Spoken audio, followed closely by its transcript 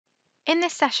In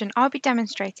this session, I'll be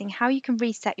demonstrating how you can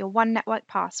reset your One.Network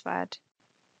password.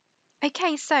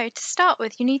 Okay, so to start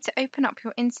with, you need to open up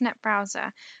your internet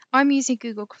browser. I'm using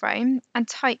Google Chrome and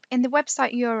type in the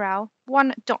website URL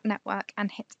One.Network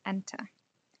and hit enter.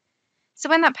 So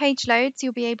when that page loads,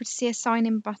 you'll be able to see a sign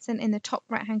in button in the top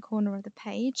right hand corner of the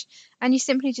page, and you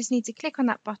simply just need to click on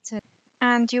that button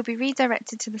and you'll be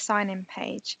redirected to the sign in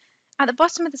page. At the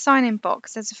bottom of the sign in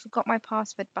box, there's a forgot my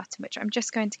password button, which I'm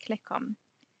just going to click on.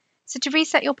 So to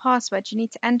reset your password, you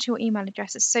need to enter your email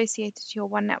address associated to your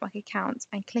One.Network account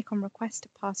and click on Request a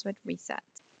Password Reset.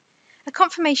 A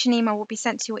confirmation email will be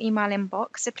sent to your email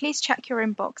inbox, so please check your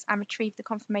inbox and retrieve the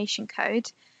confirmation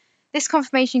code. This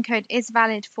confirmation code is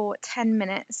valid for 10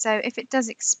 minutes, so if it does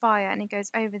expire and it goes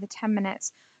over the 10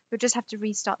 minutes, you'll just have to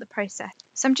restart the process.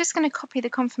 So I'm just going to copy the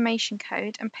confirmation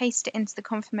code and paste it into the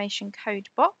confirmation code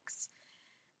box,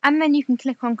 and then you can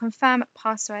click on Confirm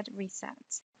Password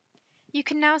Reset. You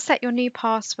can now set your new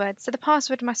password, so the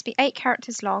password must be 8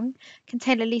 characters long,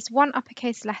 contain at least one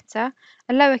uppercase letter,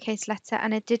 a lowercase letter,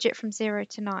 and a digit from 0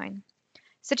 to 9.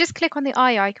 So just click on the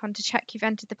eye icon to check you've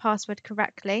entered the password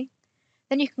correctly.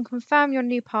 Then you can confirm your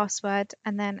new password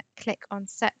and then click on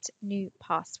Set New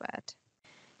Password.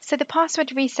 So the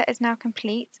password reset is now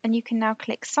complete and you can now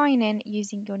click Sign In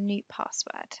using your new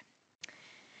password.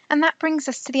 And that brings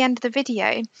us to the end of the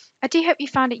video. I do hope you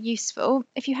found it useful.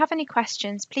 If you have any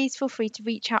questions, please feel free to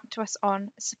reach out to us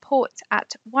on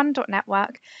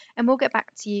support@one.network and we'll get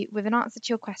back to you with an answer to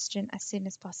your question as soon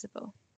as possible.